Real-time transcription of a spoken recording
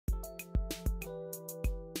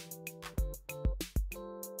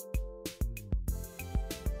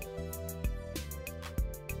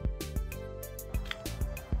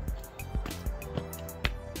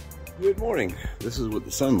Good morning. This is what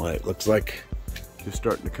the sunlight looks like. Just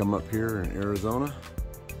starting to come up here in Arizona.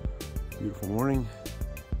 Beautiful morning.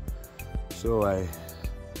 So I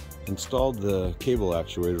installed the cable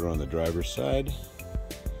actuator on the driver's side,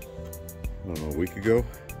 I don't know, a week ago.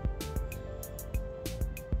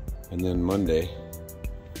 And then Monday,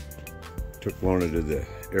 took Lorna to the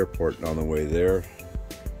airport, and on the way there,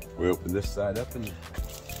 we opened this side up and the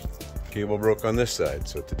cable broke on this side.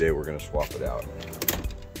 So today we're going to swap it out.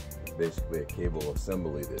 Basically a cable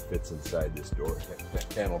assembly that fits inside this door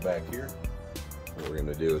panel back here. What we're going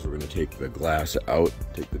to do is we're going to take the glass out,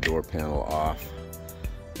 take the door panel off,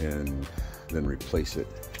 and then replace it.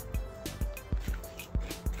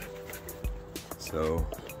 So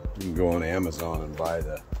you can go on Amazon and buy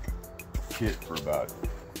the kit for about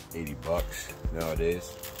 80 bucks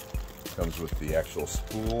nowadays. It comes with the actual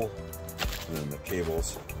spool and then the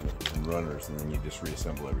cables and runners, and then you just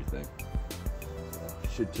reassemble everything.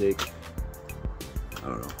 Should take, I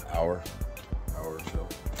don't know, hour or so.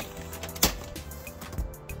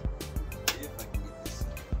 See if I can get this.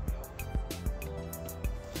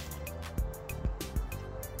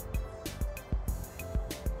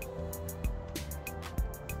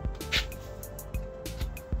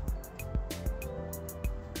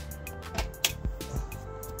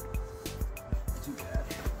 Too bad.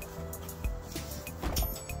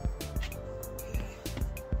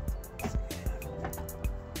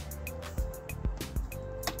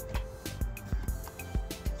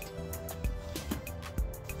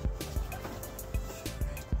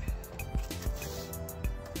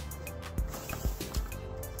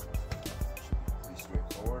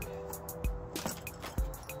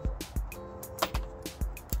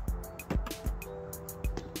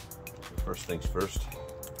 First things first,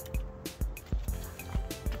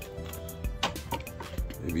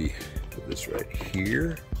 maybe put this right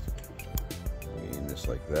here, and this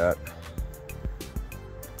like that.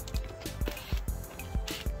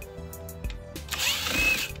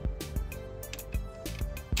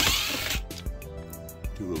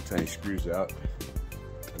 Two little tiny screws out,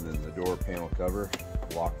 and then the door panel cover,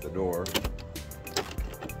 lock the door,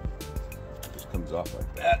 just comes off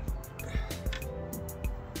like that.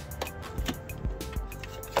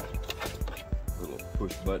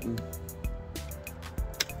 Push button,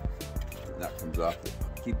 that comes off.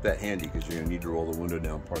 Keep that handy because you're going to need to roll the window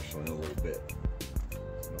down partially in a little bit.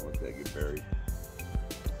 Don't let that get buried.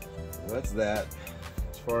 So that's that.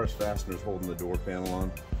 As far as fasteners holding the door panel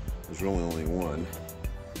on, there's really only one.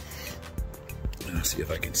 And I'll see if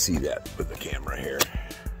I can see that with the camera here.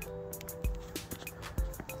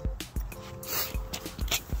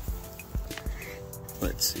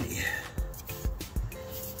 Let's see.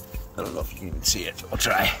 I don't know if you can even see it. I'll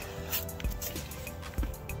try.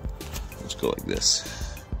 Let's go like this.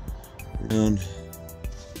 Around.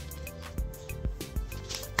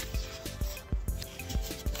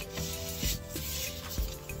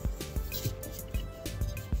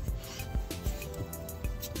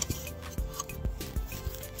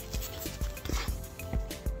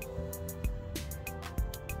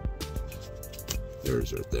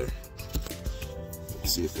 There's right there.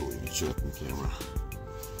 Let's see if it will even show up in the camera.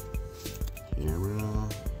 Camera,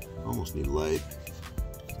 almost need light.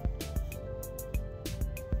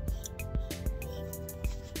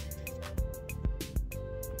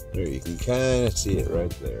 There, you can kind of see it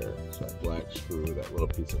right there. It's that black screw, that little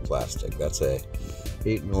piece of plastic. That's a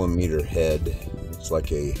 8mm head. It's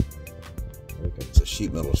like it's a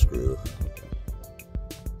sheet metal screw.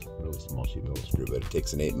 Really small sheet metal screw, but it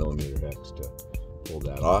takes an 8mm hex to pull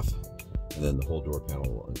that off, and then the whole door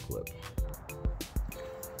panel will unclip.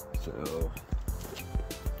 So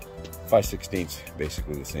 5/16,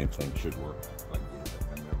 basically the same thing, should work. Like this,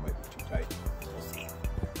 and there might be too tight. We'll see.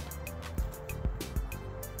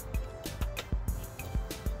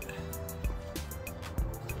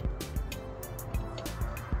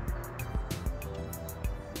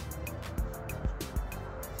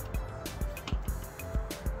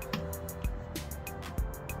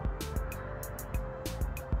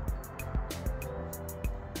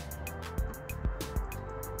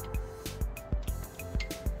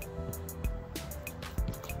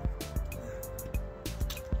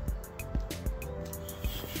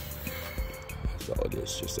 All it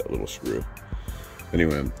is, just that little screw.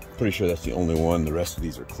 Anyway, I'm pretty sure that's the only one. The rest of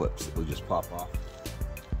these are clips that will just pop off.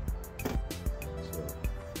 So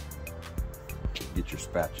get your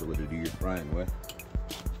spatula to do your frying with.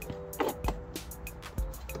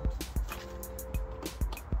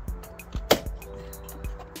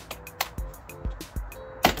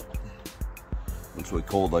 When it's really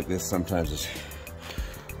cold like this, sometimes it's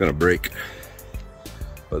gonna break,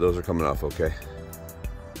 but those are coming off okay.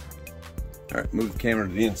 All right, move the camera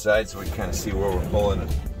to the inside so we can kind of see where we're pulling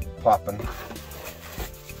and popping.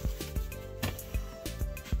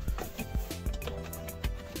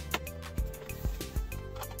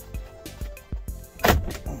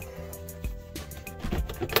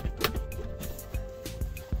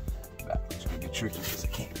 That one's gonna be tricky because I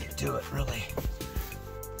can't get to it really.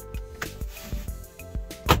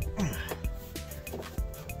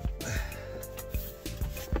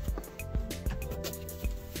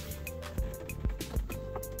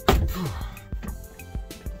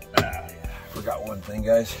 Forgot one thing,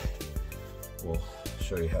 guys. We'll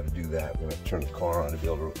show you how to do that. We're going to turn the car on to be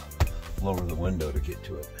able to lower the window to get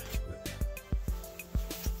to it.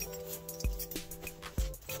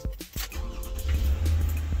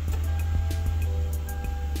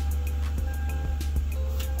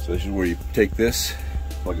 So this is where you take this,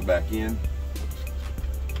 plug it back in.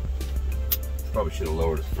 Probably should have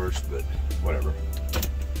lowered it first, but whatever.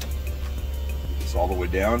 It's all the way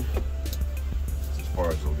down. That's as far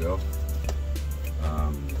as it'll go.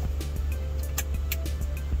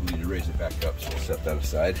 We need to raise it back up, so we'll set that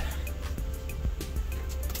aside.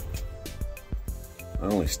 I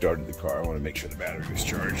only started the car. I want to make sure the battery was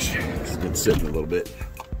charged. It's been sitting a little bit.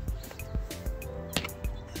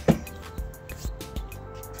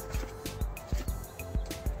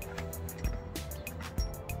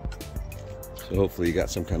 So hopefully you got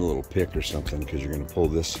some kind of little pick or something, because you're going to pull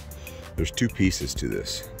this. There's two pieces to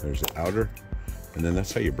this. There's the outer, and then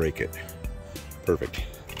that's how you break it. Perfect.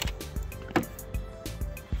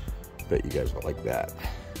 Bet you guys will like that,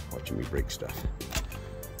 watching me break stuff.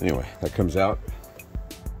 Anyway, that comes out.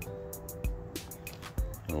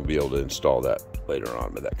 And we'll be able to install that later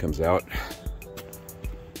on, but that comes out.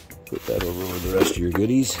 Put that over with the rest of your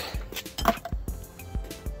goodies.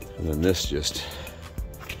 And then this just,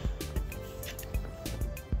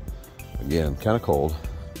 again, kind of cold.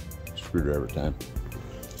 Screwdriver time.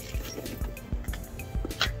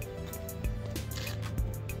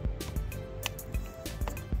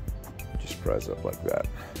 Prise up like that.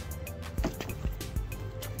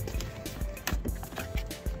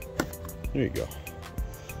 There you go.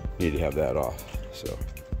 Need to have that off. So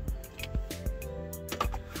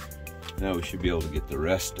now we should be able to get the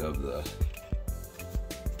rest of the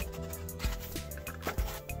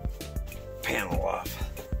panel off.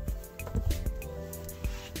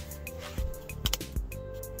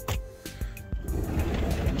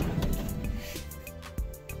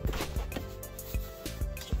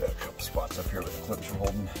 Spots up here with the clips we're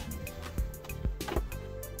holding.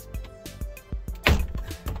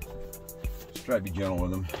 Just try to be gentle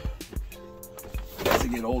with them. As they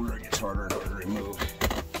get older, it gets harder and harder to remove.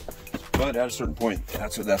 But at a certain point,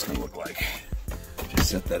 that's what that's going to look like. Just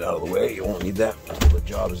set that out of the way. You won't need that until the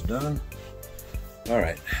job is done. All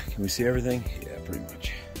right, can we see everything? Yeah, pretty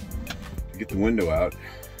much. To get the window out,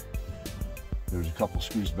 there's a couple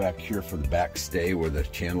screws back here for the back stay where the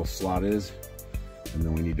channel slot is. And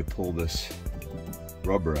then we need to pull this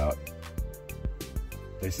rubber out.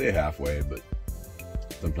 They say halfway, but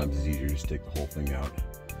sometimes it's easier to just take the whole thing out.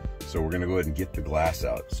 So we're gonna go ahead and get the glass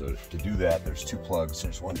out. So to do that, there's two plugs.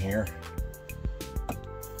 There's one here, and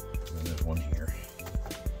then there's one here.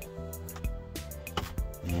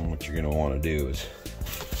 And then what you're gonna wanna do is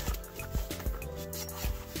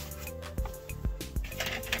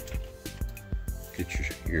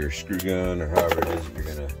get your screw gun or however it is that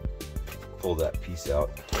you're gonna pull that piece out.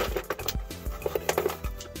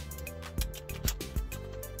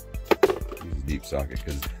 Use a deep socket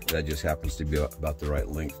because that just happens to be about the right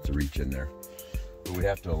length to reach in there. But we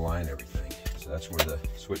have to align everything. So that's where the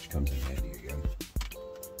switch comes in handy again.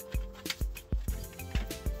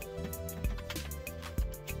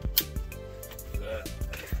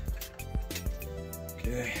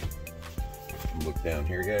 Okay. Look down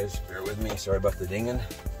here, guys. Bear with me. Sorry about the dinging.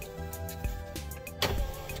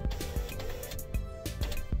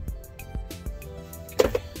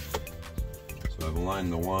 I've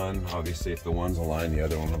aligned the one. Obviously, if the one's aligned, the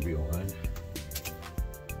other one will be aligned.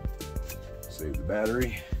 Save the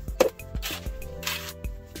battery.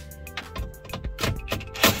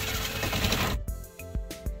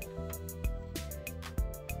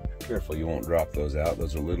 Careful you won't drop those out.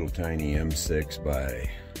 Those are little tiny M6 by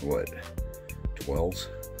what? 12s?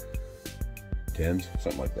 10s?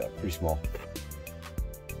 Something like that. Pretty small.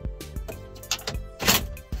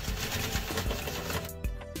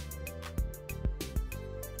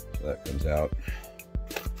 That comes out,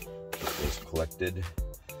 is collected.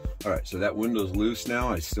 All right, so that window's loose now.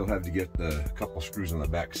 I still have to get the couple screws on the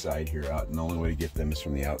back side here out, and the only way to get them is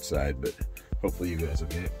from the outside, but hopefully you guys will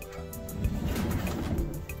get it.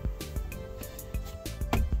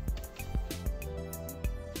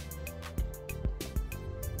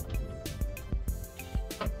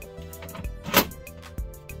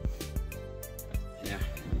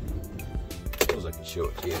 show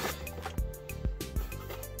it to you.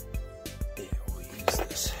 Yeah, we'll use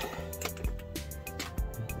this.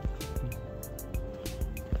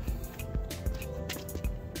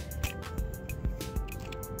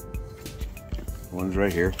 One's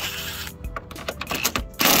right here.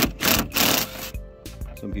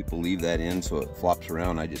 Some people leave that in so it flops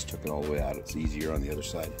around. I just took it all the way out. It's easier on the other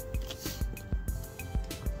side.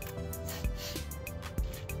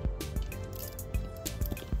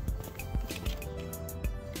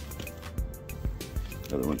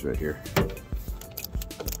 The other one's right here.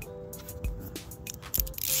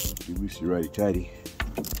 Loosey righty tighty.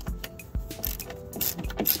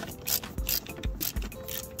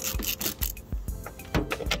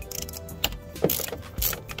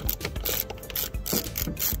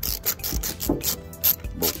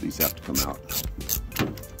 Both of these have to come out.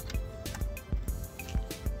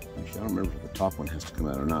 Actually, I don't remember if the top one has to come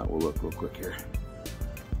out or not. We'll look real quick here.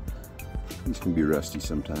 These can be rusty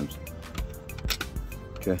sometimes.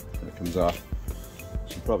 Okay, that comes off.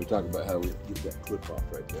 Should probably talk about how we get that clip off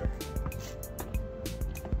right there.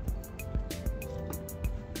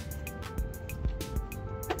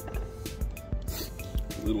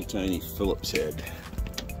 Little tiny Phillips head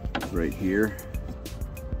right here.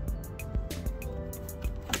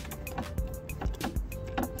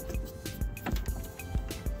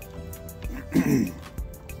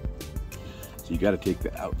 So you got to take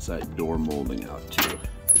the outside door molding out too.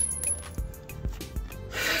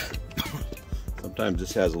 Sometimes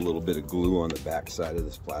this has a little bit of glue on the back side of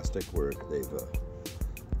this plastic where they've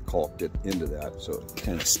caulked it into that, so it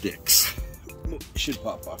kind of sticks. It should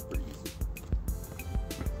pop off pretty easy.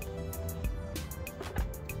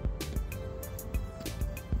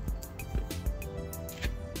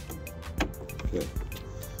 Okay,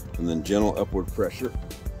 and then gentle upward pressure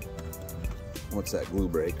once that glue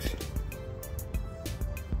breaks.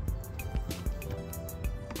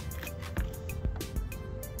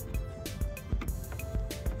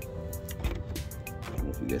 I don't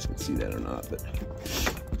know if you guys can see that or not, but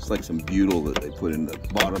it's like some butyl that they put in the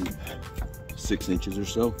bottom 6 inches or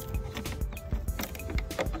so.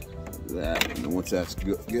 That, and then once that's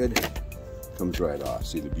good, it comes right off.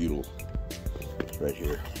 See the butyl right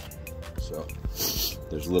here. So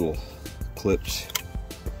there's little clips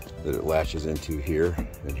that it latches into here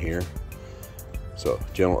and here. So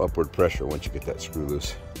gentle upward pressure once you get that screw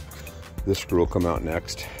loose. This screw will come out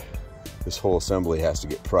next. This whole assembly has to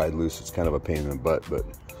get pried loose. It's kind of a pain in the butt, but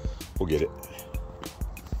we'll get it.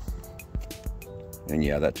 And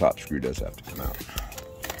yeah, that top screw does have to come out.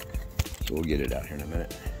 So we'll get it out here in a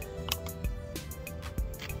minute.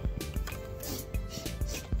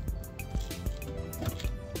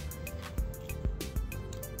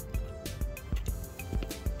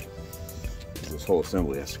 This whole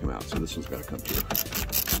assembly has to come out, so this one's got to come through.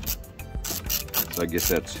 So I guess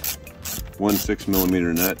that's 1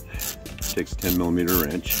 6mm nut, takes a 10mm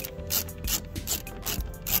wrench,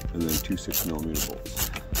 and then 2 6mm bolts.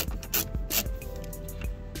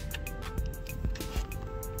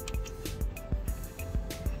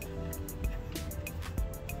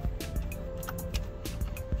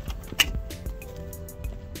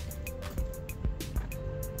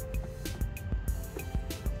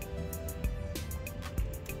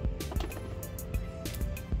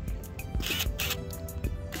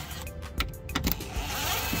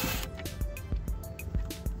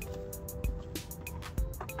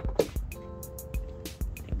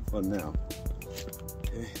 Fun now.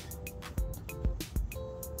 Okay.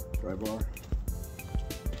 Dry bar.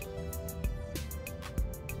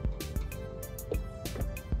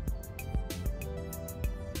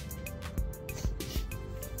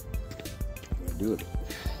 I'm gonna do it.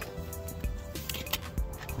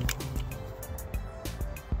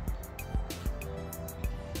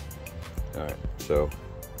 All right, so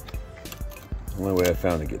the only way I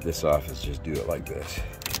found to get this off is just do it like this.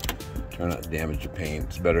 Try not to damage your paint.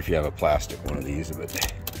 It's better if you have a plastic one of these,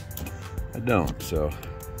 but I don't. So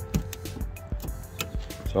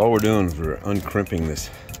all we're doing is we're uncrimping this.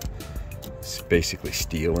 It's basically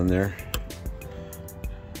steel in there,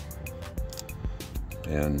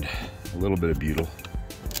 and a little bit of butyl,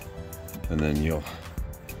 and then you'll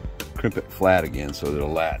crimp it flat again so it'll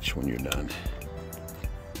latch when you're done.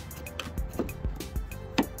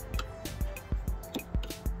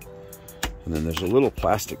 And then there's a little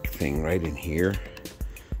plastic thing right in here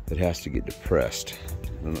that has to get depressed.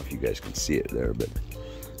 I don't know if you guys can see it there, but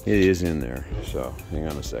it is in there. So hang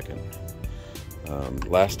on a second.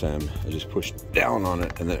 Last time I just pushed down on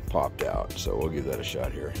it and then it popped out. So we'll give that a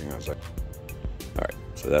shot here. Hang on a second. All right,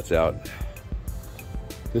 so that's out.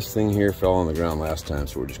 This thing here fell on the ground last time,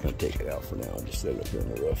 so we're just gonna take it out for now and just set it up here on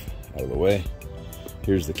the roof, out of the way.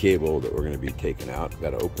 Here's the cable that we're going to be taking out.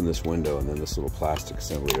 Got to open this window, and then this little plastic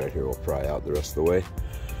assembly right here will pry out the rest of the way.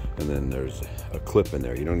 And then there's a clip in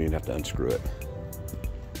there. You don't even have to unscrew it.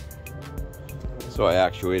 So I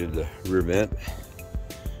actuated the rear vent,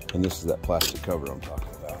 and this is that plastic cover I'm talking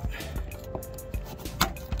about.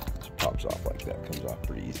 Just pops off like that, comes off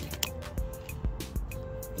pretty easy.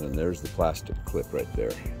 And then there's the plastic clip right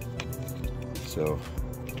there. So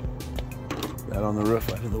that on the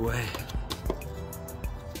roof out of the way.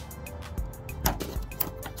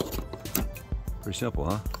 Pretty simple,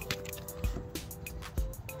 huh?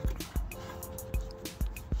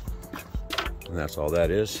 And that's all that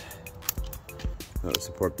is. Now the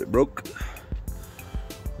support that broke.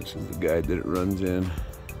 This is the guide that it runs in.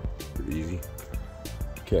 Pretty easy.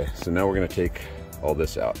 Okay, so now we're gonna take all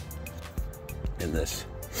this out. And this.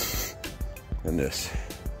 And this.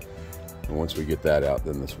 And once we get that out,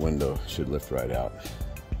 then this window should lift right out.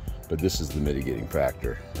 But this is the mitigating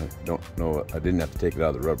factor. I don't know, I didn't have to take it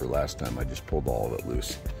out of the rubber last time. I just pulled all of it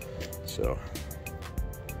loose. So,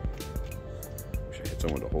 wish I had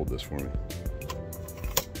someone to hold this for me.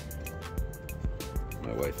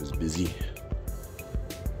 My wife is busy.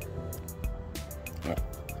 Oh.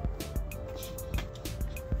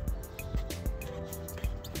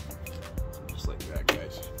 Just like that,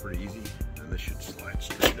 guys. Pretty easy. And this should slide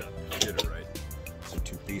straight up. Get it right. So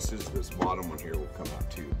two pieces. This bottom one here will come out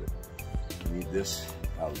too, but you need this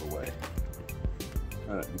out of the way.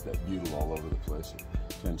 Try not to get that butyl all over the place. It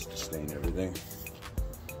tends to stain everything.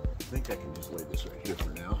 I think I can just lay this right here for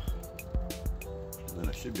now. And then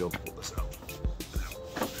I should be able to pull this out.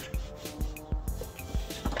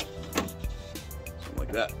 Something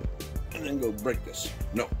like that. And then go break this.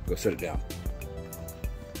 No, go set it down.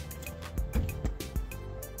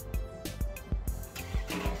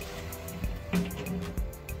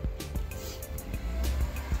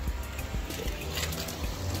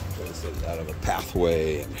 Out of a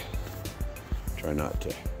pathway and try not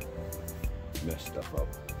to mess stuff up.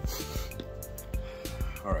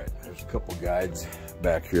 All right, there's a couple guides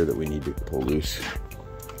back here that we need to pull loose.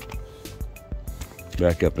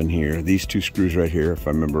 Back up in here, these two screws right here, if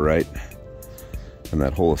I remember right, and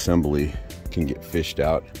that whole assembly can get fished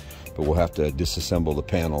out, but we'll have to disassemble the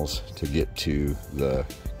panels to get to the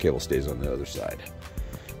cable stays on the other side.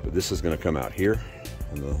 But this is going to come out here,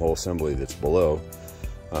 and the whole assembly that's below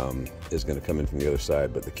is going to come in from the other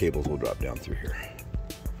side, but the cables will drop down through here.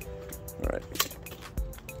 All right,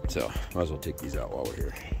 so might as well take these out while we're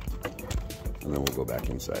here, and then we'll go back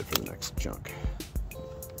inside for the next chunk.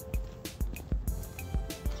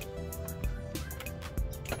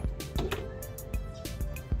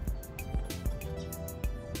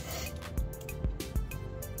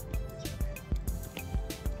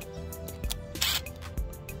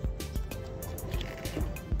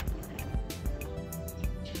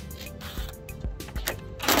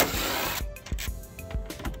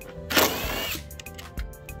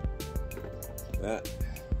 That.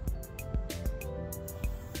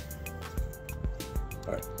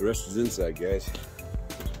 All right, the rest is inside, guys.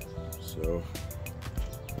 So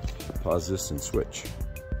pause this and switch.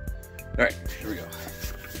 All right, here we go.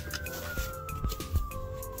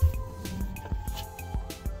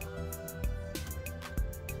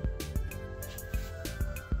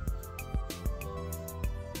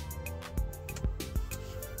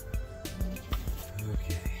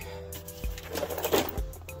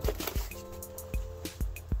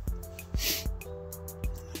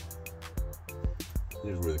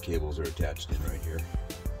 Here's where the cables are attached in right here.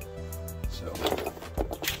 So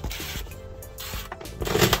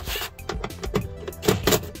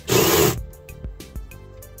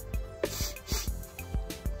it's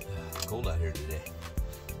cold out here today.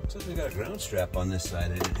 Looks like we got a ground strap on this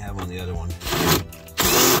side I didn't have on the other one.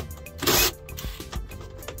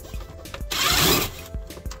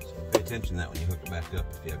 So pay attention to that when you hook it back up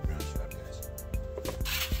if you have a ground strap, guys.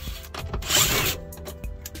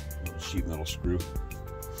 Little sheet metal screw.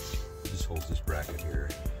 Just holds this bracket here.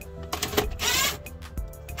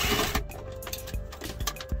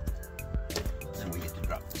 Then we get to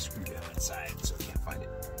drop the screw down inside so we can't find it.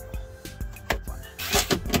 Fun.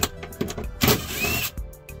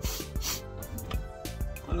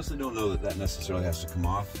 Honestly, don't know that necessarily has to come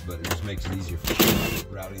off, but it just makes it easier for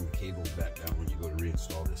routing the cables back down when you go to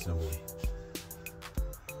reinstall the assembly.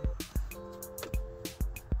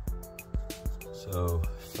 So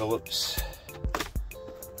Phillips.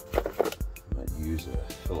 Use a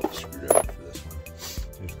Phillips screwdriver for this one.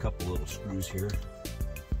 There's a couple little screws here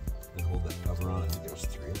that hold that cover on. I think there's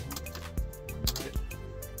 3 of them. Right.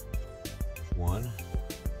 There's one.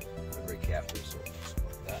 Very captive, so just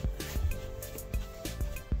like that.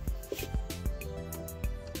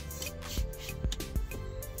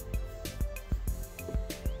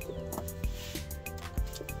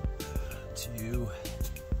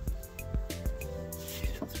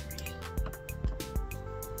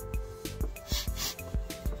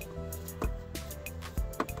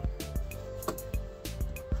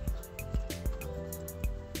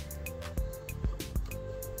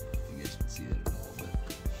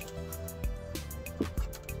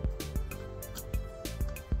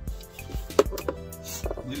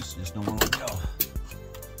 just know one would go.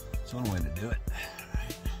 That's one way to do it.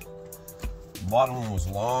 Right. The bottom one was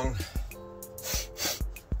long.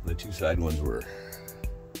 The two side ones were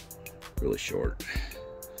really short.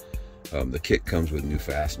 The kit comes with new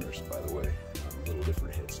fasteners, by the way. A little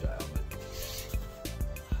different head style, but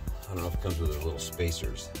I don't know if it comes with the little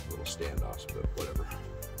spacers, little standoffs, but whatever.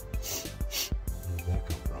 Where did that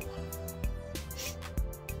come from?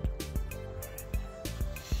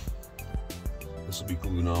 This will be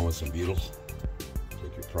glued on with some butyl.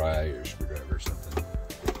 Take your pry or your screwdriver or something.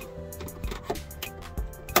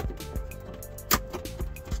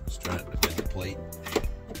 Just trying to bend the plate.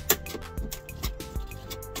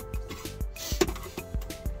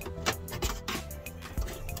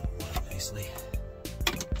 Nicely.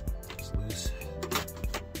 It's loose.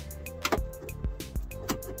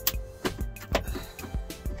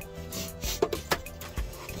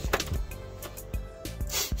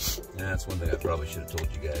 That's one thing I probably should have told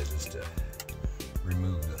you guys, is to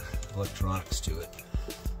remove the electronics to it.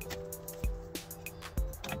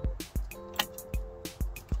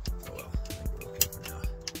 Oh well, I think we're okay for now.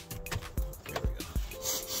 There we go.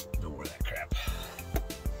 No more of that crap.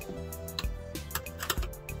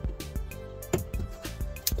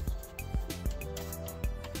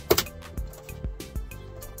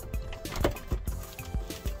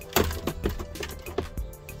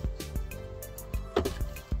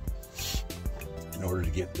 In order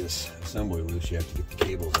to get this assembly loose, you have to get the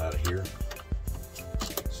cables out of here.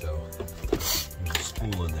 So there's a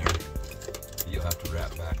spool in there that you'll have to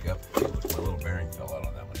wrap back up. Look, my little bearing fell out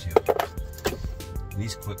on that one too. And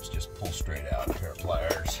these clips just pull straight out. A pair of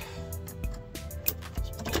pliers.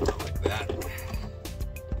 Just pull it out like that.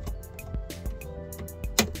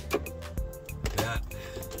 Like that.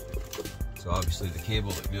 So obviously the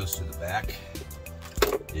cable that goes to the back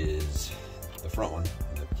is the front one,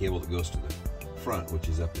 and the cable that goes to the front, which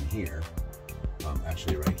is up in here,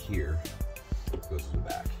 actually right here, goes to the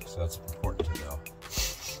back. So that's important to know.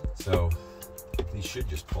 So these should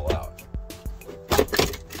just pull out.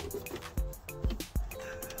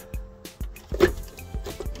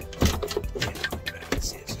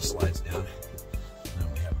 See, it just slides down. And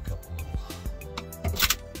then we have a couple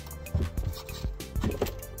little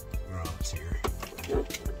grommets here.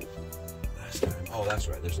 Last time, oh that's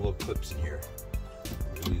right, there's little clips in here.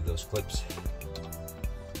 We leave those clips.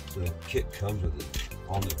 So the kit comes with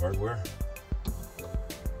all new hardware.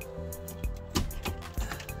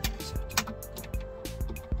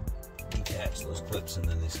 Detach those clips, and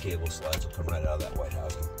then these cable slides will come right out of that white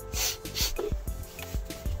housing.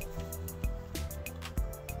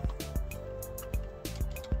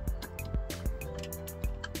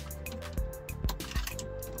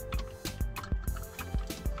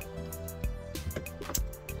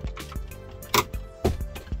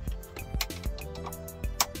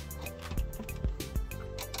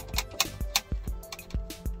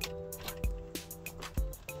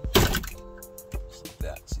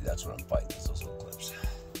 See, that's what I'm fighting, is those little clips.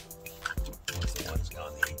 Once the one's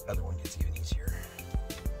gone, the other one gets even easier.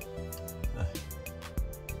 A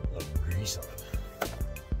little grease on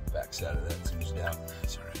the back side of that's oozed out.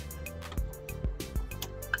 That's all right.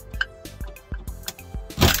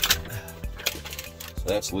 So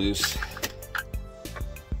that's loose.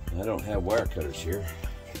 I don't have wire cutters here,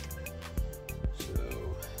 so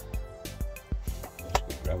let's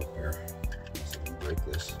go grab a pair. Let's see if we can break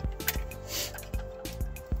this.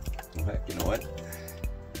 Well, heck, you know what?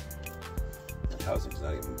 The housing's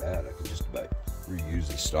not even bad. I could just about reuse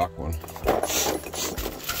the stock one.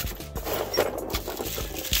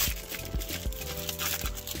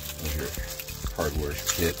 There's your hardware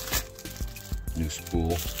kit, new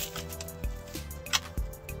spool.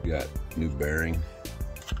 You got new bearing.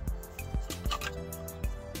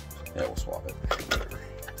 Yeah, we'll swap it. Whatever.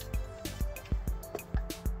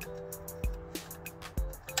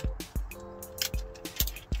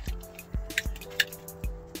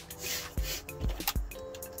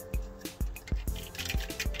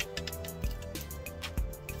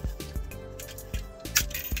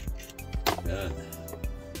 Done.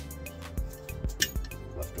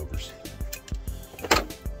 Leftovers. I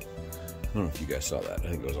don't know if you guys saw that. I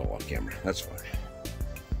think it was all off camera. That's fine.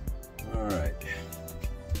 All right.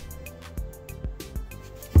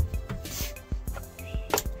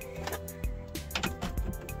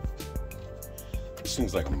 This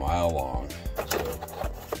thing's like a mile long, so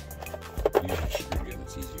use your screw gun,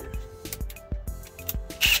 it's easier.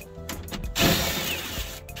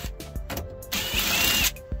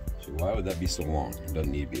 So why would that be so long? It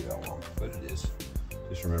doesn't need to be that long, but it is.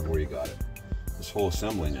 Just remember where you got it. This whole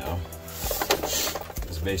assembly now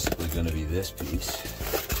is basically going to be this piece.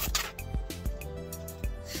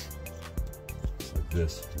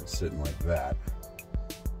 this, it's sitting like that.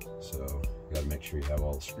 So you got to make sure you have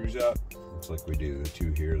all the screws out. Looks like we do, the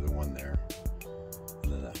 2 here, the 1 there.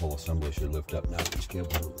 And then that whole assembly should lift up now. These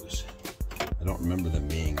cables are loose. I don't remember them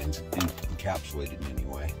being encapsulated in any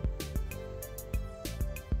way.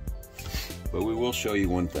 But we will show you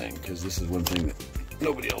one thing, because this is one thing that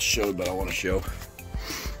nobody else showed, but I want to show.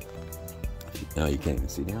 Now you can't even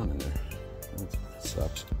see down in there. That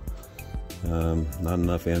sucks. Not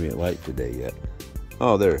enough ambient light today yet.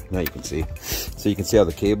 Oh, there, now you can see. So you can see how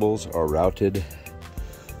the cables are routed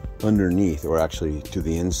underneath, or actually to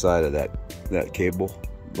the inside of that cable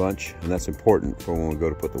bunch. And that's important for when we go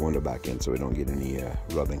to put the window back in, so we don't get any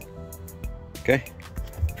rubbing. Okay,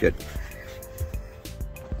 good.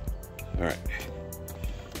 All right,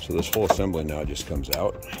 so this whole assembly now just comes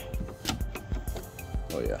out.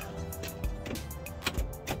 Oh yeah.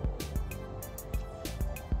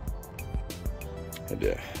 Had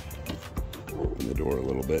to open the door a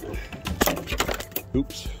little bit.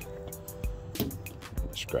 Oops.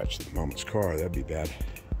 Scratch the mama's car, that'd be bad.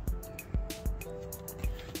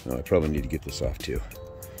 No, I probably need to get this off too.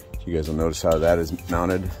 You guys will notice how that is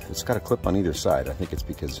mounted. It's got a clip on either side. I think it's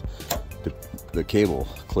because the cable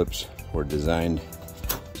clips were designed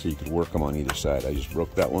so you could work them on either side. I just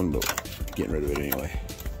broke that one, but getting rid of it anyway.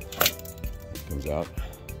 Comes out.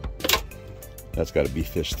 That's got to be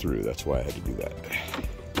fished through. That's why I had to do that.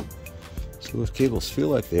 So those cables feel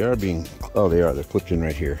like they are being, oh they are, they're clipped in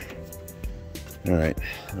right here. All right,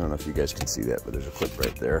 I don't know if you guys can see that, but there's a clip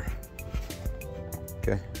right there.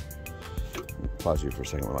 Okay, pause here for a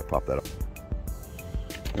second while I pop that up.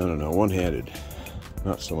 No, one-handed,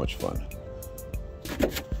 not so much fun.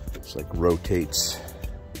 It's like rotates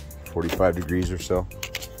 45 degrees or so.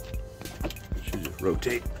 Should just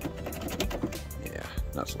rotate. Yeah,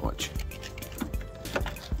 not so much.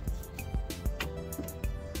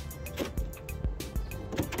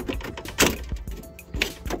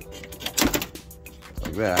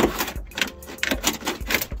 Like that.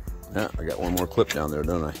 Yeah, I got one more clip down there,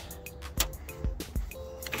 don't I?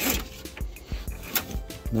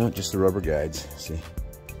 No, just the rubber guides. See.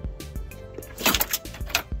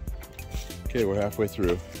 Okay, we're halfway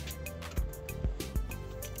through.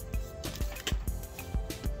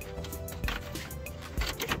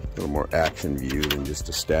 A little more action view than just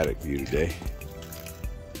a static view today.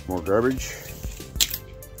 More garbage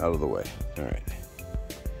out of the way. All right.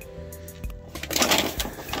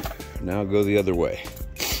 Now go the other way.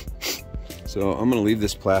 So I'm going to leave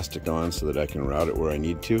this plastic on so that I can route it where I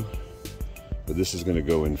need to. But this is going to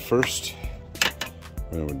go in first.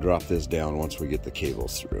 I'm going to drop this down once we get the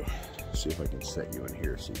cables through. See if I can set you in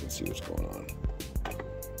here so you can see what's going on.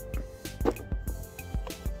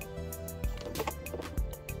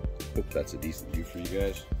 Hope that's a decent view for you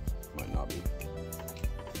guys. Might not be.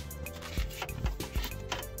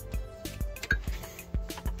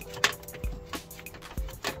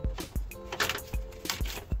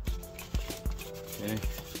 Okay.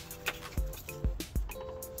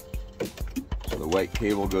 So the white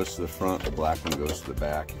cable goes to the front, the black one goes to the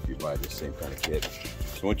back if you buy the same kind of kit.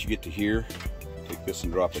 So once you get to here, take this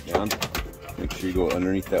and drop it down. Make sure you go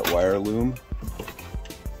underneath that wire loom.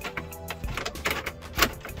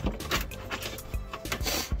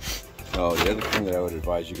 Oh, the other thing that I would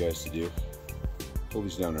advise you guys to do, pull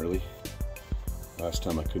these down early. Last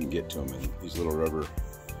time I couldn't get to them, and these little rubber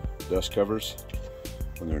dust covers,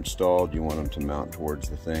 when they're installed, you want them to mount towards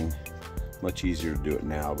the thing. Much easier to do it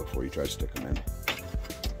now before you try to stick them in.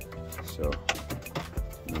 So,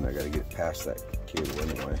 and then I got to get past that cable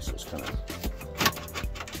anyway, so it's kind of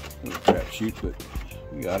a crapshoot, but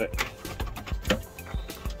we got it.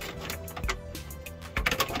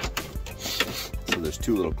 So there's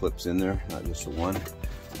 2 little clips in there, not just the one.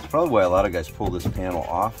 That's probably why a lot of guys pull this panel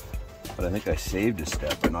off, but I think I saved a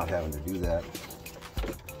step by not having to do that.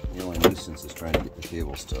 The only nuisance is trying to get the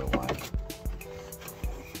cables to align.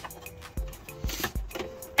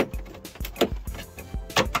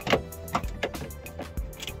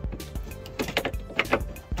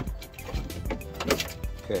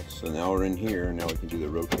 Okay, so now we're in here. Now we can do the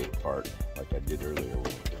rotate part like I did earlier when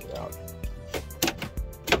we took it out.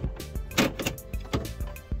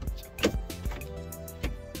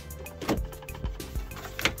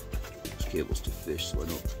 These cables to fish so I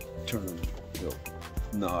don't turn them. They'll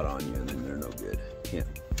knot on you and then they're no good.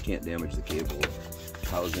 Can't damage the cable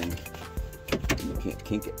housing and you can't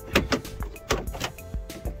kink it.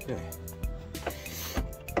 Okay.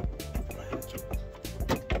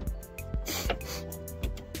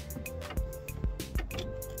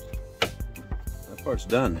 That part's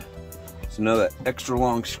done. So now that extra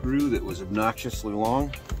long screw that was obnoxiously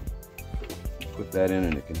long, put put that in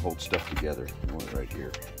and it can hold stuff together. You want it right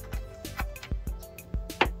here.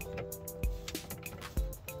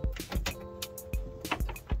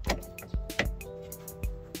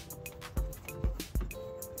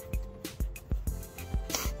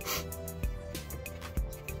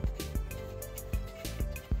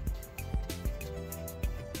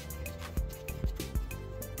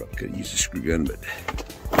 Probably could use a screw gun, but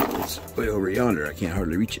it's way over yonder. I can't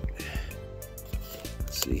hardly reach it.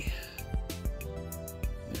 Let's see.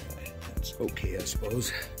 All right, that's okay, I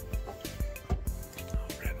suppose. I'll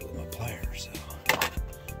grab it with my pliers. So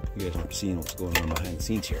you guys aren't seeing what's going on behind the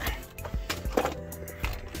scenes here.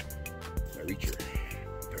 I reach your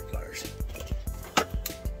pair of pliers.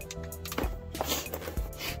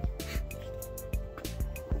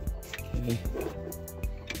 Okay.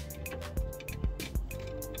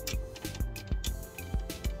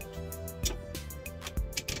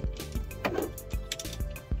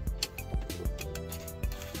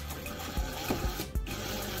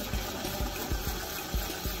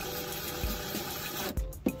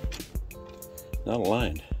 Not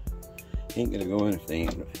aligned. Ain't gonna go in if they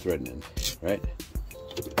ain't threading in, right?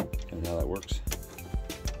 Kind of how that works.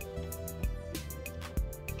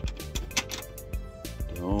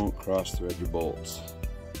 Don't cross thread your bolts.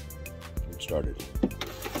 Get started.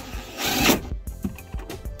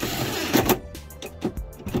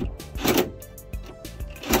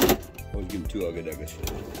 Always give them 2 ugga-duggas.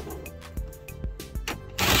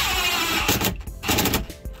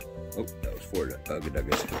 Oh, that was 4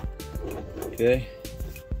 ugga-duggas. Okay,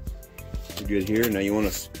 we're good here. Now you want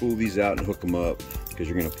to spool these out and hook them up because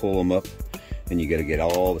you're going to pull them up and you got to get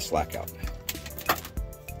all the slack out.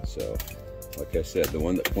 So, like I said, the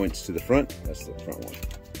one that points to the front, that's the front one.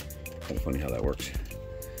 Kind of funny how that works.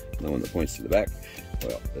 And the one that points to the back,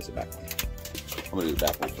 well, that's the back one. I'm going to do the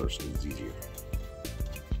back one first because it's easier.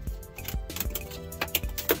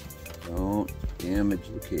 Don't damage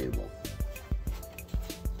the cable.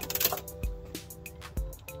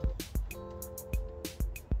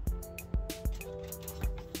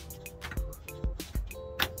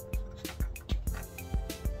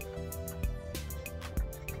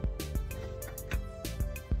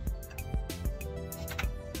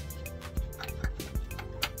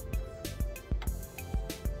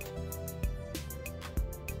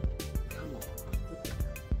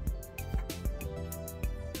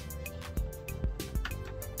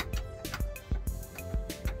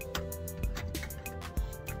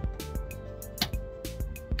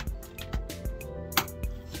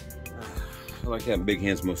 I like having big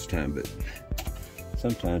hands most of the time, but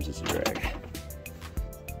sometimes it's a drag.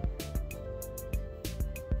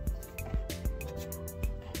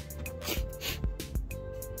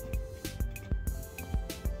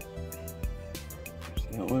 There's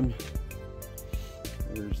that one.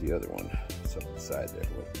 There's the other one. It's up the side there.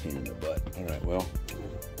 What a pain in the butt. All right, well,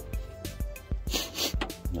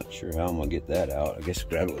 not sure how I'm gonna get that out. I guess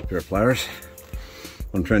grab it with a pair of pliers.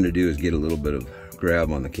 What I'm trying to do is get a little bit of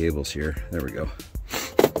grab on the cables here. There we go.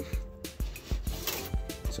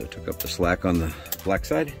 So I took up the slack on the black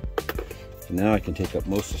side, and now I can take up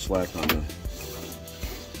most of the slack on the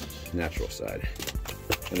natural side.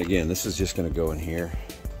 And again, this is just going to go in here.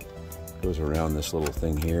 Goes around this little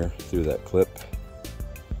thing here through that clip,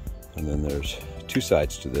 and then there's 2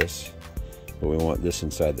 sides to this, but we want this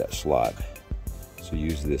inside that slot. So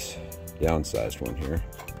use this downsized one here,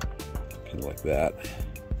 kind of like that.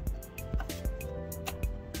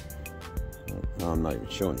 I'm not even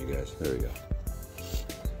showing you guys. There we go.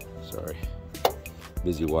 Sorry.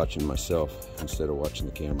 Busy watching myself instead of watching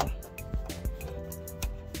the camera.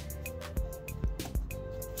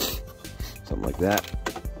 Something like that.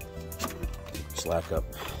 Slack up.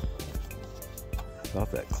 I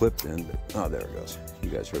thought that clipped in, but oh, there it goes. You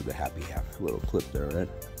guys heard the happy little clip there, right?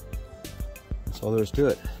 That's all there is to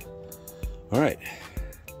it. All right.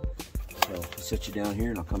 So I'll set you down here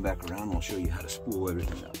and I'll come back around and I'll show you how to spool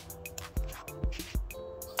everything up.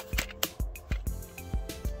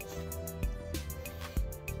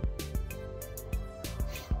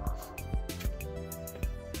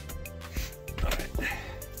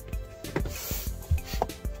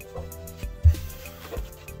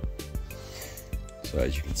 So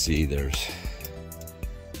as you can see, there's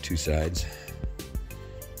 2 sides.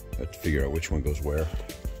 I have to figure out which one goes where.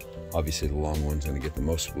 Obviously the long one's gonna get the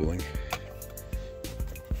most spooling.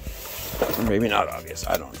 Or maybe not obvious,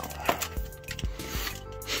 I don't know.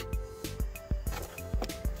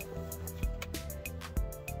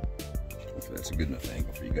 Hopefully that's a good enough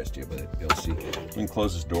angle for you guys to be able to see. We can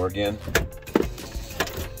close this door again.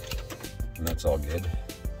 And that's all good.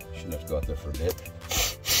 Shouldn't have to go out there for a bit.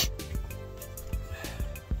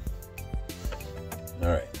 All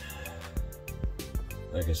right.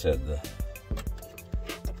 Like I said,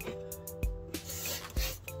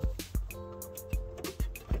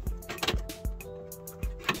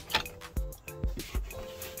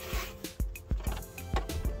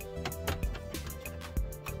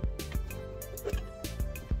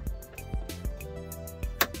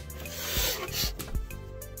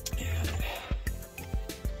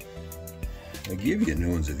 they give you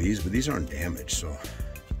new ones of these, but these aren't damaged, so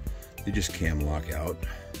they just cam lock out.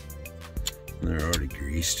 And they're already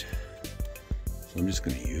greased. So I'm just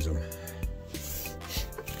gonna use them.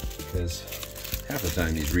 Because half the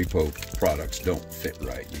time these repo products don't fit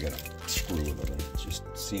right. You gotta screw with them, and it just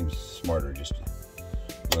seems smarter just to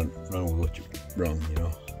run with what you run, you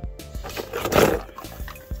know.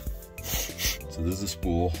 So this is the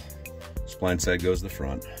spool. Spline side goes to the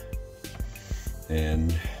front.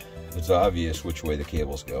 And it's obvious which way the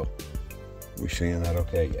cables go. We seeing that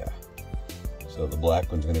okay? Yeah. So the black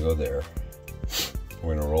one's gonna go there.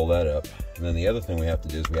 We're gonna roll that up. And then the other thing we have to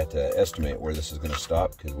do is we have to estimate where this is gonna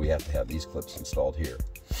stop, because we have to have these clips installed here.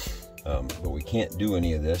 But we can't do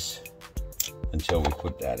any of this until we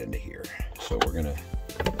put that into here. So we're gonna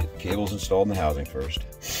get the cables installed in the housing first,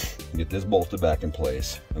 get this bolted back in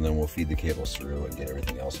place, and then we'll feed the cables through and get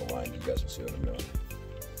everything else aligned. You guys will see what I'm doing.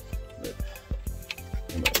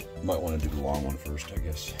 But you might want to do the long one first, I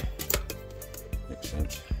guess. Makes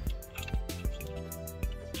sense.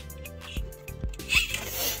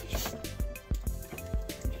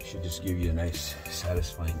 Should just give you a nice,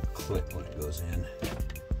 satisfying click when it goes in.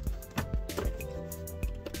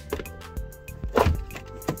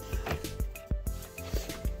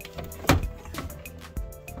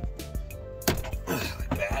 Like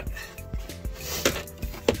that.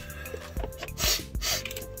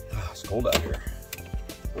 Oh, it's cold out here.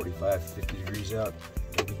 45, 50 degrees out,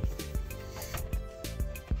 maybe.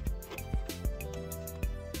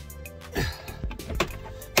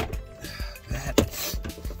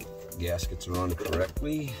 Gaskets are on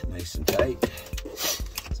correctly, nice and tight.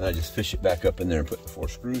 So I just fish it back up in there and put the 4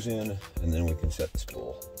 screws in, and then we can set the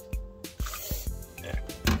spool. Yeah.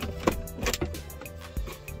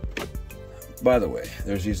 By the way,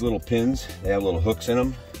 there's these little pins. They have little hooks in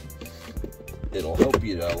them. It'll help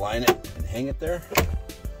you to align it and hang it there,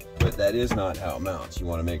 but that is not how it mounts. You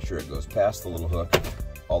want to make sure it goes past the little hook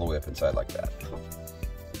all the way up inside like that.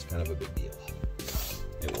 It's kind of a big deal.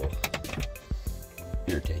 It will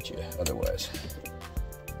irritate you otherwise.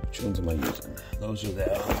 Which ones am I using? Those are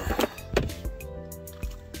that one.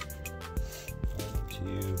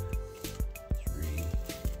 1, 2, 3.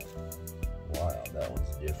 Wow, that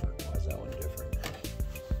one's different. Why is that one different?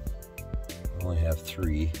 I only have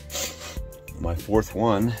 3. My 4th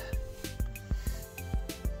one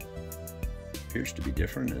appears to be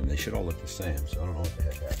different, and they should all look the same, so I don't know what the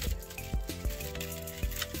heck happened.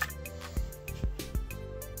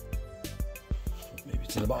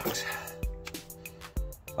 In the box.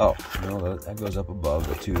 Oh, no, that goes up above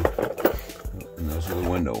the 2. And those are the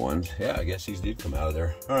window ones. Yeah, I guess these did come out of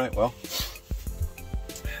there. All right, well,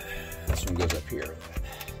 this one goes up here.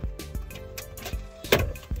 So I'll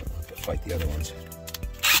have to fight the other ones.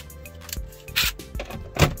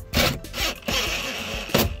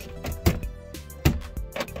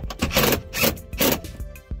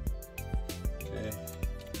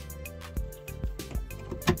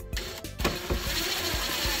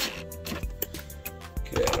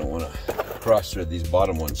 Cross thread these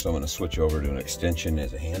bottom ones, so I'm going to switch over to an extension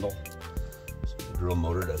as a handle so the drill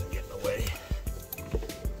motor doesn't get in the way.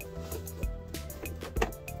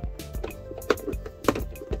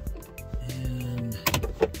 And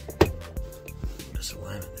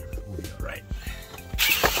misalignment there, but we'll be all right.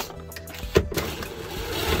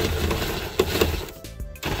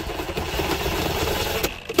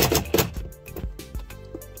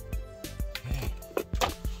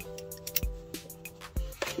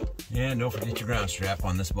 And don't forget your ground strap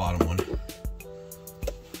on this bottom one.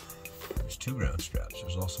 There's 2 ground straps.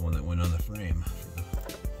 There's also one that went on the frame.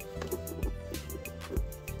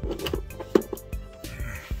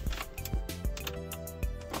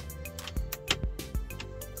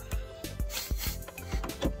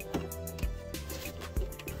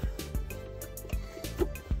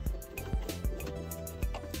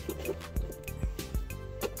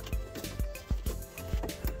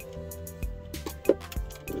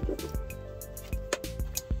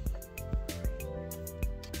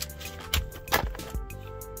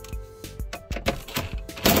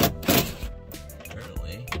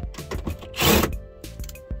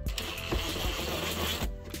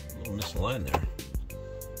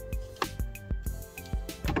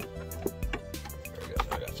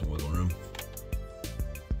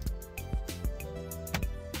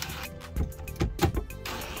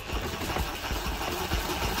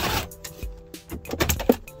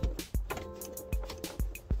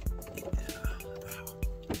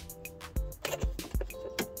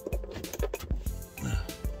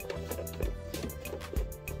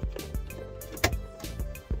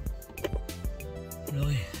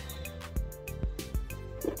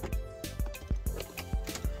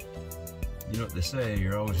 know what they say,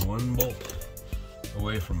 you're always one bolt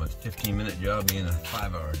away from a 15-minute job being a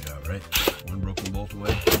 5-hour job, right? One broken bolt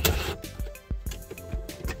away.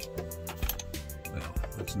 Well,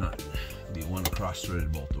 let's not be one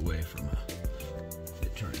cross-threaded bolt away from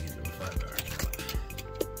it turning into a 5-hour job.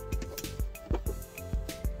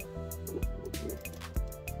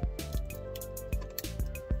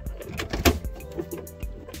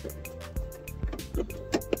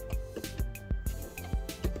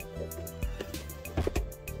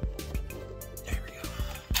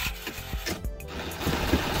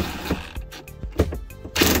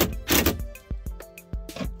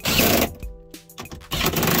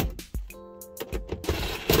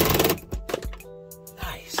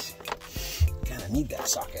 Need that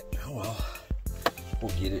socket. Oh well,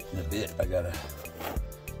 we'll get it in a bit. I gotta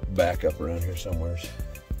back up around here somewhere.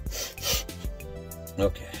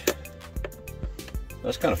 Okay,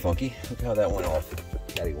 that's kind of funky. Look how that went off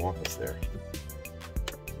cattywampus there.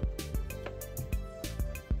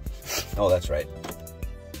 Oh, that's right.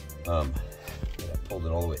 I pulled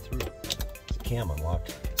it all the way through. The cam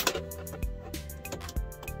unlocked.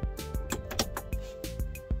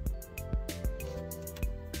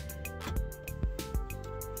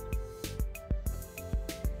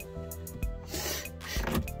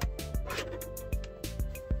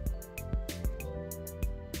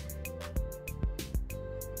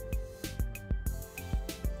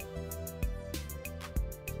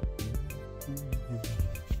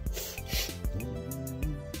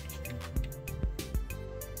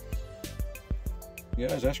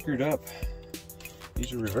 Guys, I screwed up.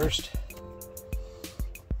 These are reversed.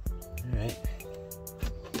 All right.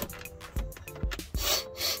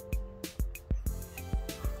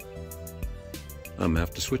 I'm gonna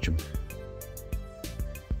have to switch them.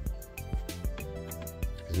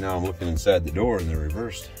 Because now I'm looking inside the door and they're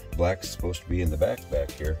reversed. Black's supposed to be in the back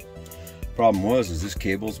here. Problem was, is this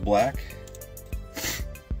cable's black,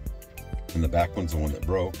 and the back one's the one that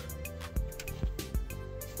broke.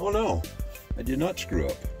 Oh no. I did not screw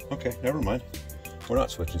up. Okay, never mind. We're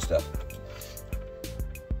not switching stuff.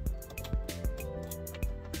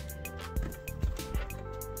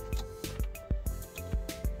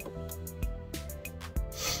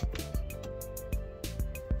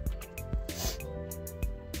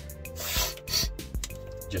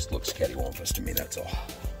 Just looks cattywampus to me, that's all.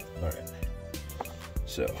 All right.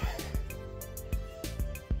 So,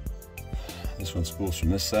 this one spools from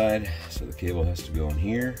this side, so the cable has to go in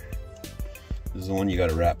here. This is the one you got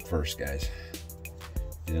to wrap first, guys.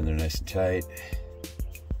 Get in there nice and tight.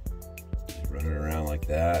 Just run it around like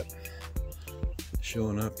that.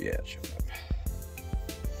 Showing up? Yeah, it's showing up.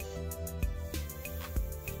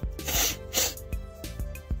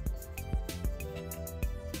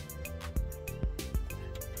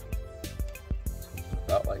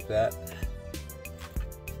 About like that.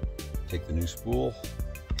 Take the new spool,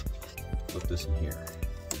 put this in here.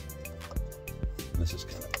 And this is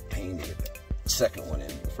kind of a pain to get the second one in.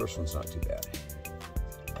 The first one's not too bad.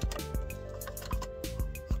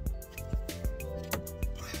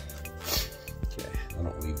 Okay, I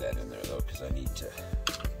don't leave that in there though because I need to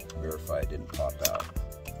verify it didn't pop out.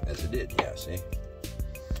 As it did, yeah, see?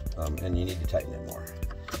 And you need to tighten it more.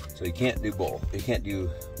 So you can't do both. You can't do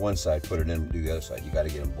one side, put it in, do the other side. You got to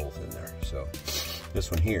get them both in there. So this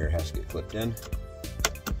one here has to get clipped in.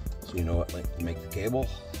 So you know what length to make the cable.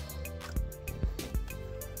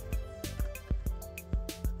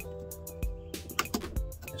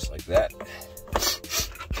 Like that.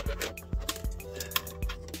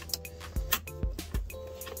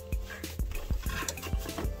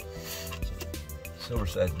 Silver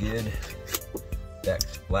side good. That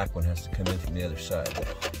black one has to come in from the other side.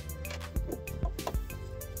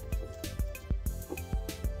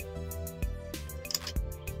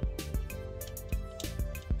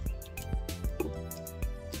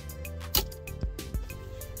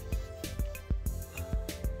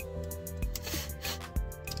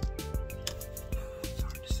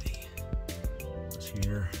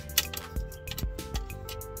 Here.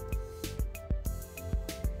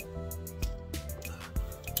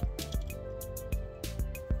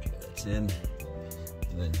 Okay, that's in, and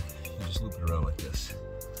then you just loop it around like this.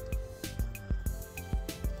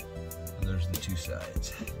 And there's the two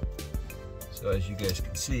sides. So as you guys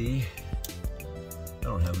can see, I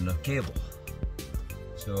don't have enough cable.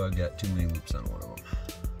 So I've got too many loops on one of them.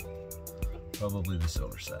 Probably the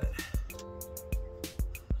silver side.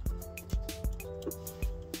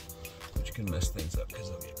 Can mess things up because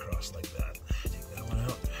they'll get crossed like that. Take that one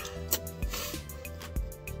out.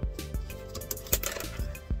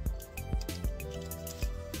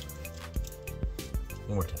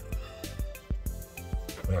 One more time.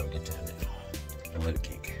 We're having a good time now. Don't let it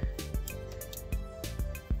kink.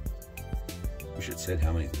 Wish it said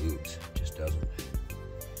how many loops. It just doesn't.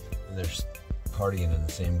 And they're partying in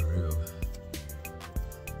the same groove.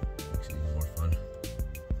 Makes it even more fun.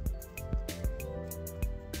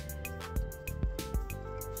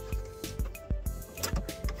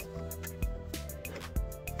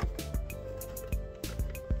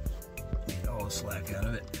 Get all the slack out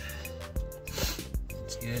of it.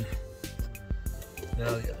 That's good. Now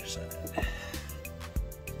the other side.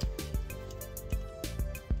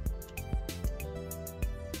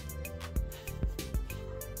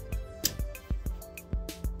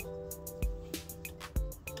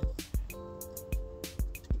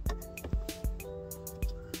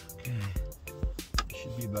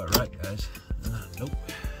 Should be about right, guys. Nope.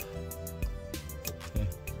 Okay.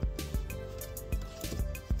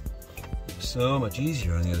 So much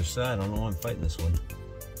easier on the other side. I don't know why I'm fighting this one.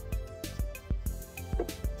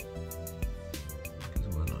 Because it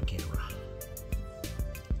wasn't on camera.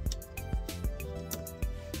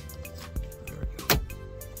 There we go.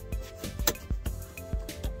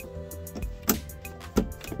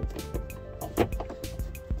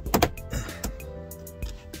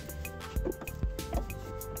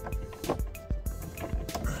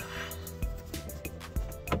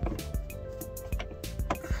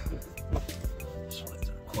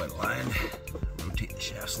 Quite aligned. Rotate the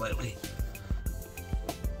shaft slightly.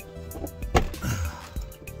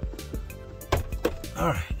 All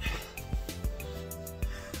right.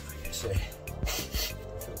 Like I say, if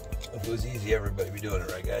it was easy, everybody would be doing it,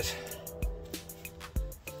 right, guys?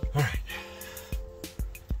 All right.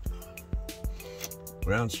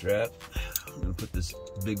 Ground strap. I'm gonna put this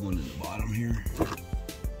big one in the bottom here.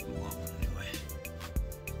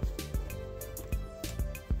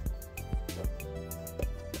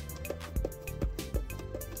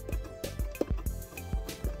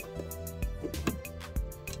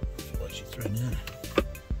 Right now.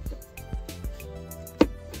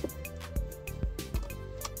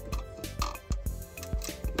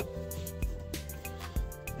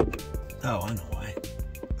 Oh, I know why.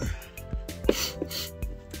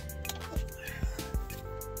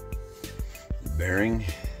 The bearing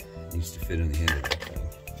needs to fit in the end of that thing.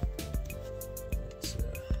 It's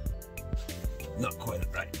not quite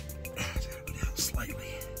right. It's got to go down slightly.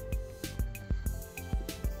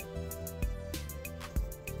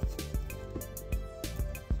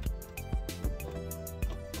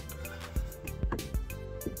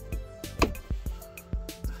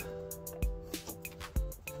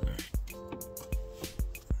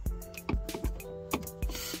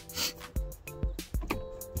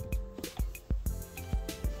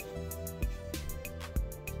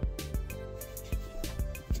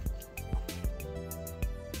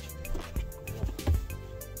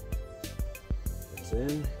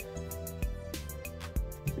 In.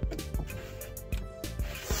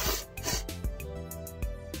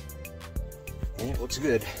 And it looks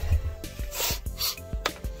good.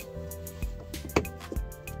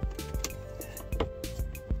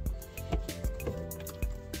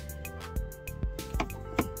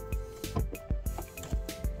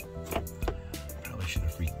 Probably should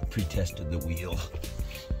have pre-tested the wheel.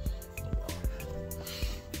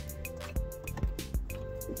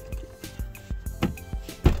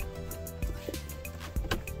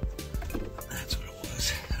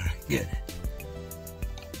 Good.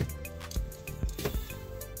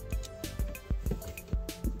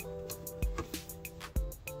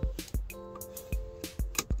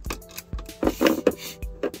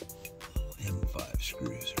 M5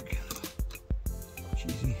 screws are kind of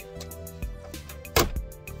cheesy.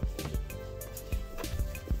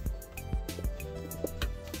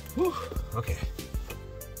 Whew. Okay.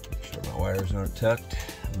 Make sure my wires aren't tucked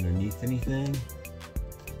underneath anything.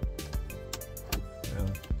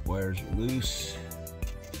 Wires are loose.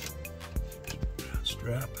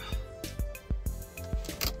 Strap.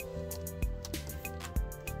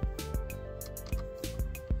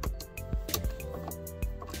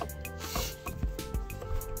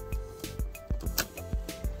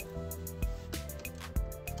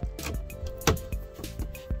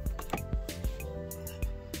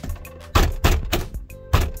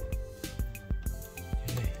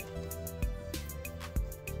 Okay.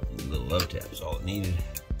 A little love tap is all it needed.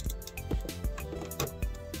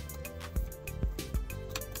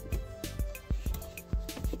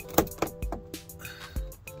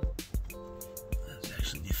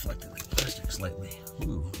 Deflected the plastic slightly.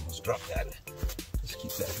 Ooh, almost dropped that. Let's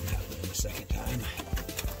keep that from happening the second time.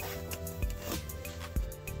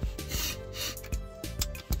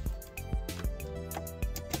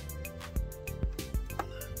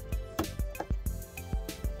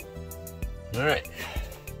 All right.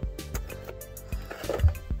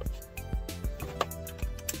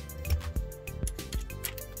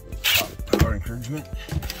 Power encouragement.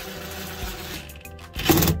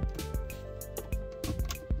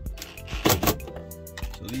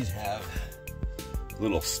 So these have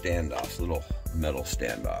little standoffs, little metal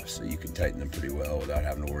standoffs, so you can tighten them pretty well without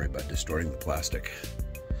having to worry about distorting the plastic.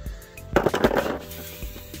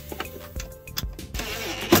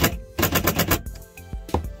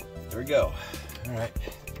 There we go. All right.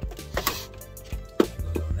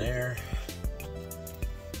 Goes on there.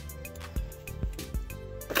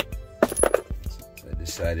 So I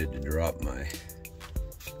decided to drop my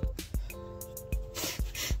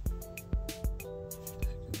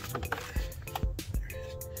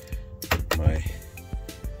my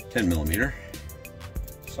 10mm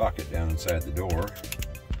socket down inside the door.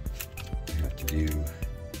 I have to do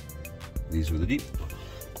these with a deep one,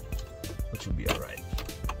 which will be all right.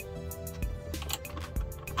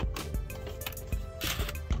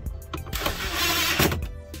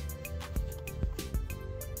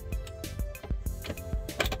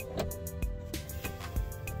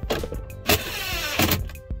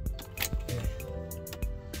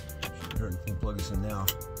 Plug this in now.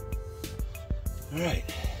 All right.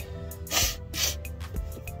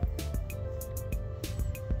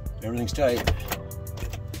 Everything's tight.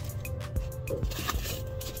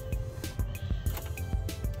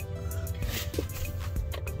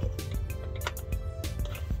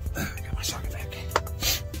 I got my socket back.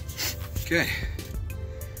 Okay.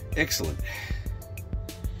 Excellent.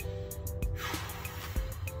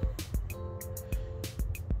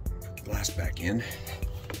 Put the glass back in.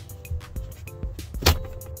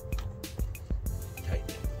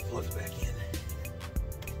 Plugs back in.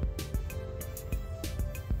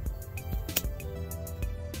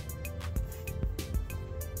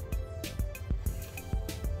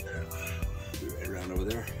 Right around over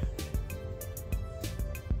there.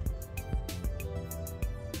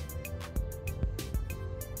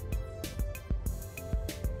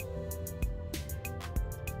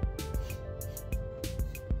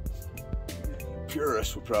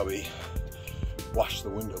 Purists would probably wash the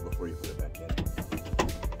window before you put it back in.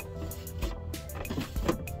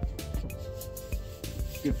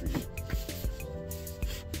 Good for you.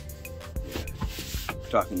 Yeah.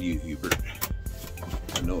 Talking to you, Hubert.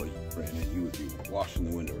 I know you, Brandon. You would be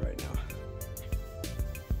washing the window right now.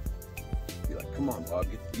 Be like, come on, Bob,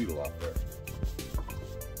 get the butyl off there.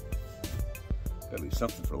 Gotta leave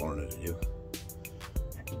something for Lorna to do.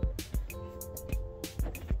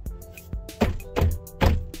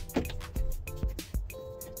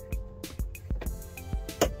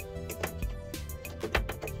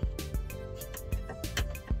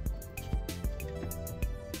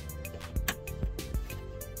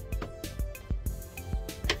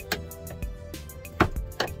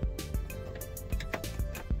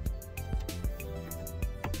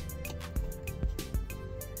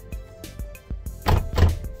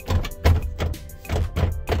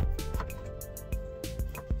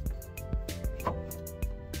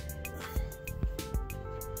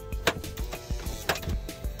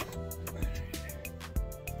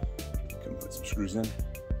 Screws in.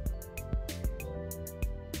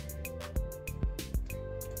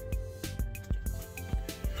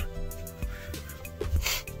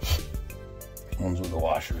 Ones with the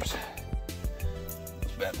washers.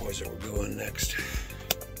 Those bad boys are where we're going next.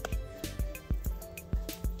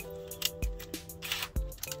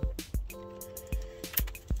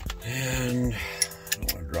 And I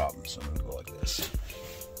don't want to drop them, so I'm going to go like this.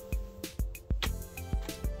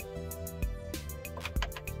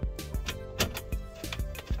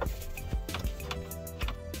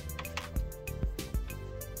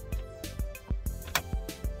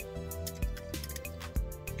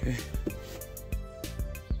 Okay.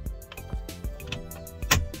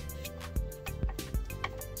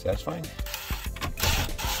 Satisfying?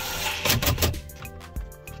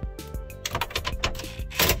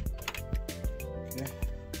 Okay.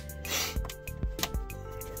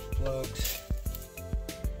 Plugs.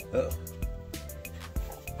 Uh-oh.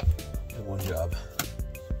 Did one job.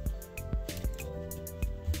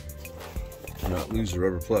 Do not lose the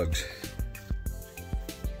rubber plugs.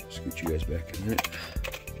 Scoot you guys back in a minute.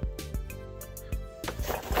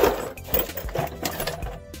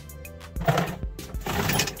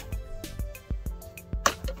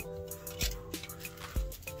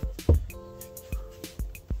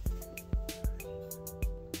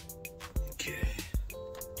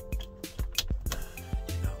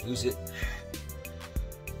 Lose it.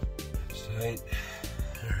 That's tight.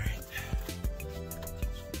 All right.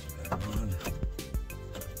 That on.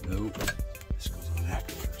 Nope. This goes on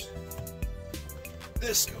afterwards.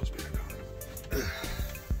 this goes back on.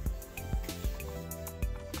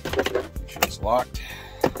 Make sure it's locked.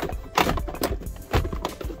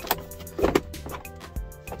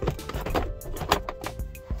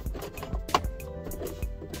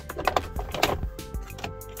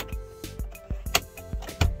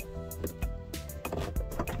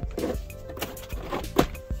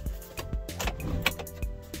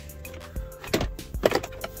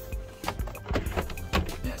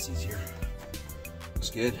 That's easier. Looks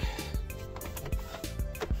good.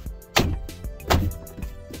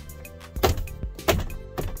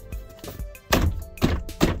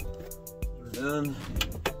 We're done.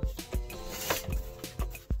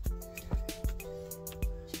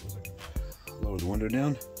 Lower the window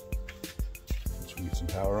down once we get some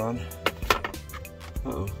power on.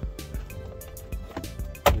 Uh-oh.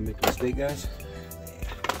 Did I make a mistake, guys? Yeah,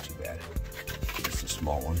 not too bad. It's a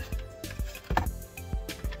small one.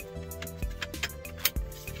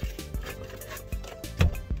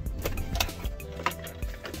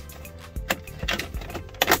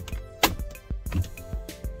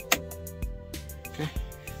 Okay.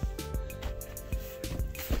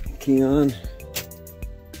 Key on.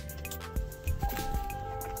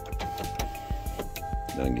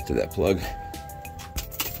 Now I can get to that plug.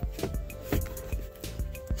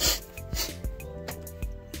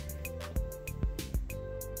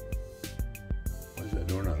 Why is that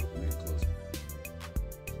door not opening and closing?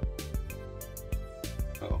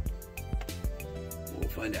 Uh-oh. We'll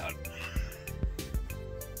find out.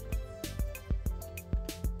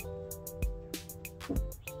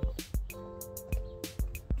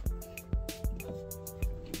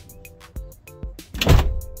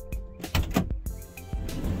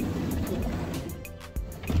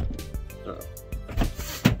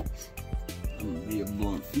 I'm gonna be a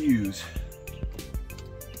blown fuse.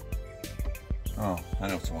 Oh, I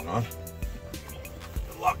know what's going on.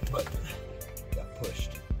 The lock button got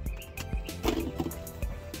pushed.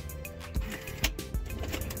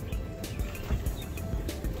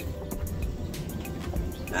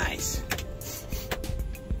 Nice.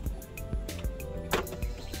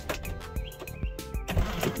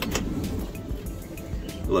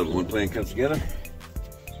 I love it when plan comes together.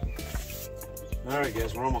 All right,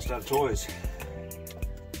 guys, we're almost out of toys.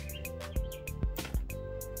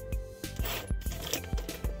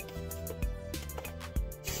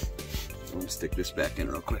 I'm gonna stick this back in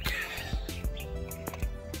real quick.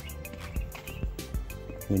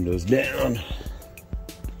 Windows down. I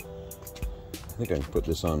think I can put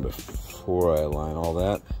this on before I align all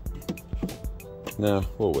that. No,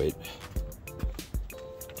 we'll wait.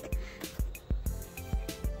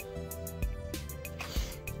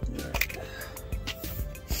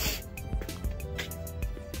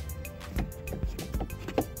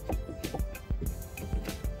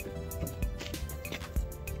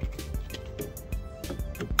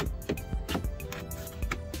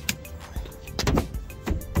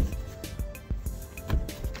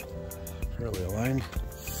 Fairly aligned.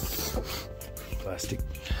 Plastic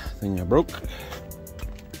thing I broke.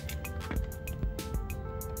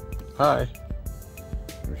 Hi.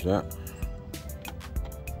 There's that.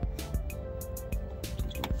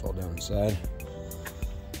 Please don't fall down inside.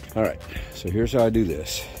 All right, so here's how I do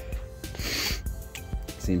this.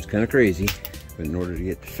 Seems kind of crazy, but in order to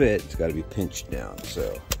get it to fit, it's got to be pinched down.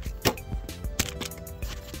 So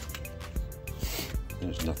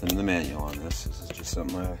there's nothing in the manual on this. This is just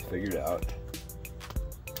something I figured out.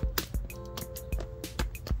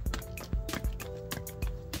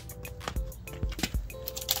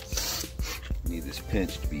 Need this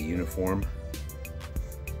pinch to be uniform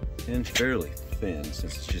and fairly thin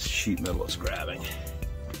since it's just sheet metal it's grabbing.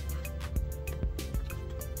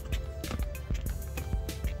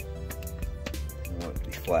 I want it to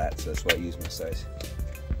be flat, so that's why I use my size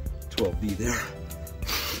 12B there.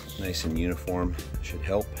 Nice and uniform, should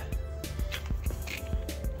help.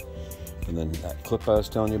 And then that clip I was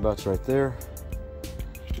telling you about is right there.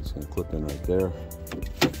 It's gonna clip in right there.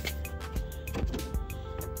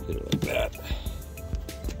 Get it like that.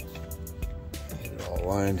 Get it all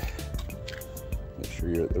aligned. Make sure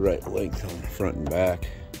you're at the right length on the front and back.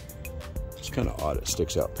 It's kind of odd it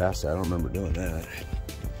sticks out past that. I don't remember doing that.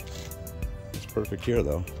 It's perfect here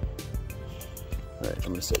though. All right,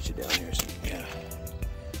 I'm gonna set you down here so you can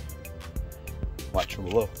watch from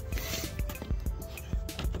below.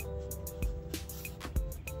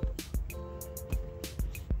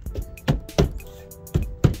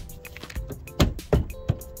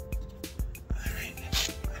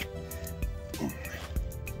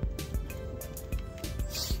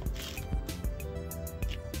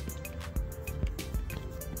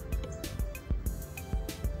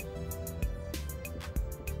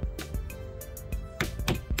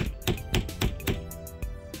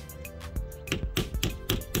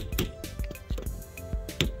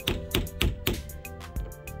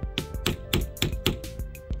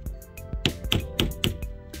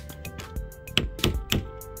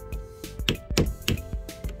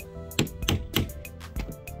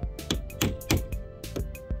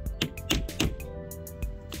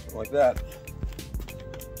 that.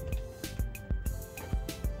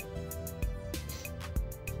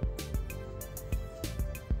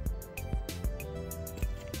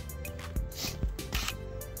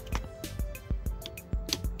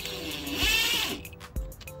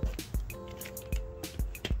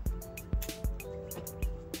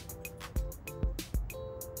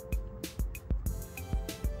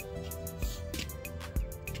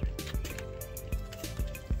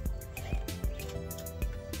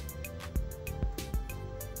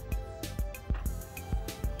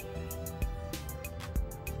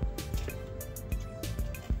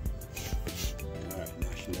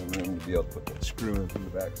 Have room to be able to put that screw in from the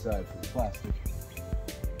back side for the plastic.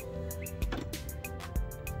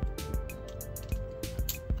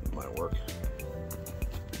 It might work.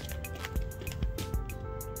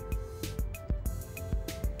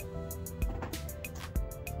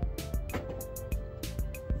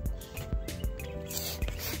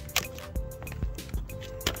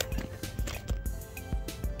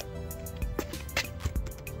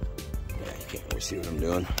 Yeah, you can't really see what I'm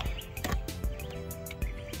doing.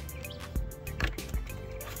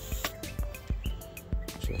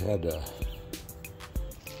 I had a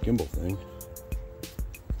gimbal thing.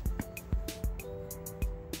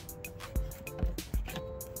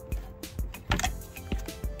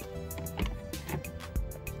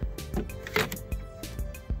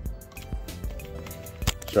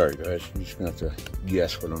 Sorry guys, you're just gonna have to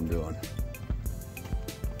guess what I'm doing.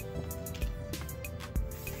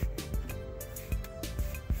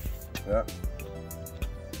 Yeah.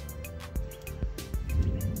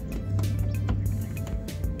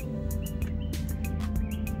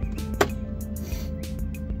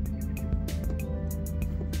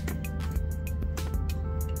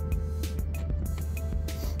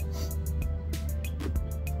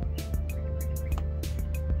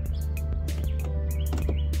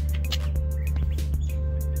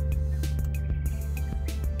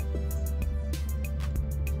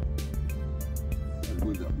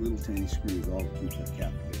 We've got little tiny screws all to keep that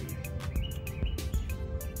cap together.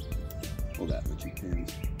 Pull that with 2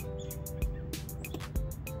 pins.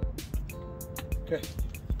 Okay,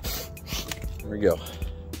 there we go.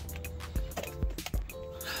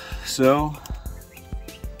 So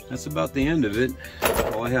that's about the end of it.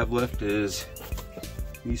 All I have left is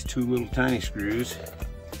these 2 little tiny screws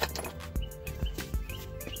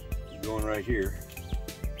going right here.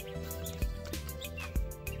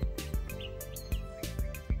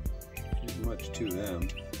 Much to them.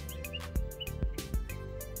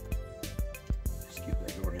 Just keep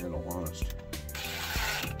that door handle honest.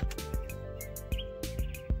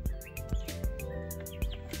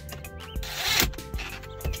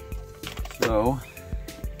 So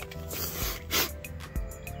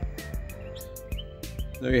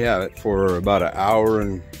there you have it. For about 1 hour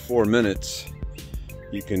and 4 minutes,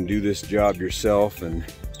 you can do this job yourself and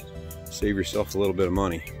save yourself a little bit of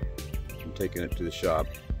money from taking it to the shop.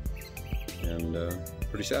 And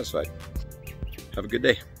pretty satisfied. Have a good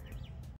day.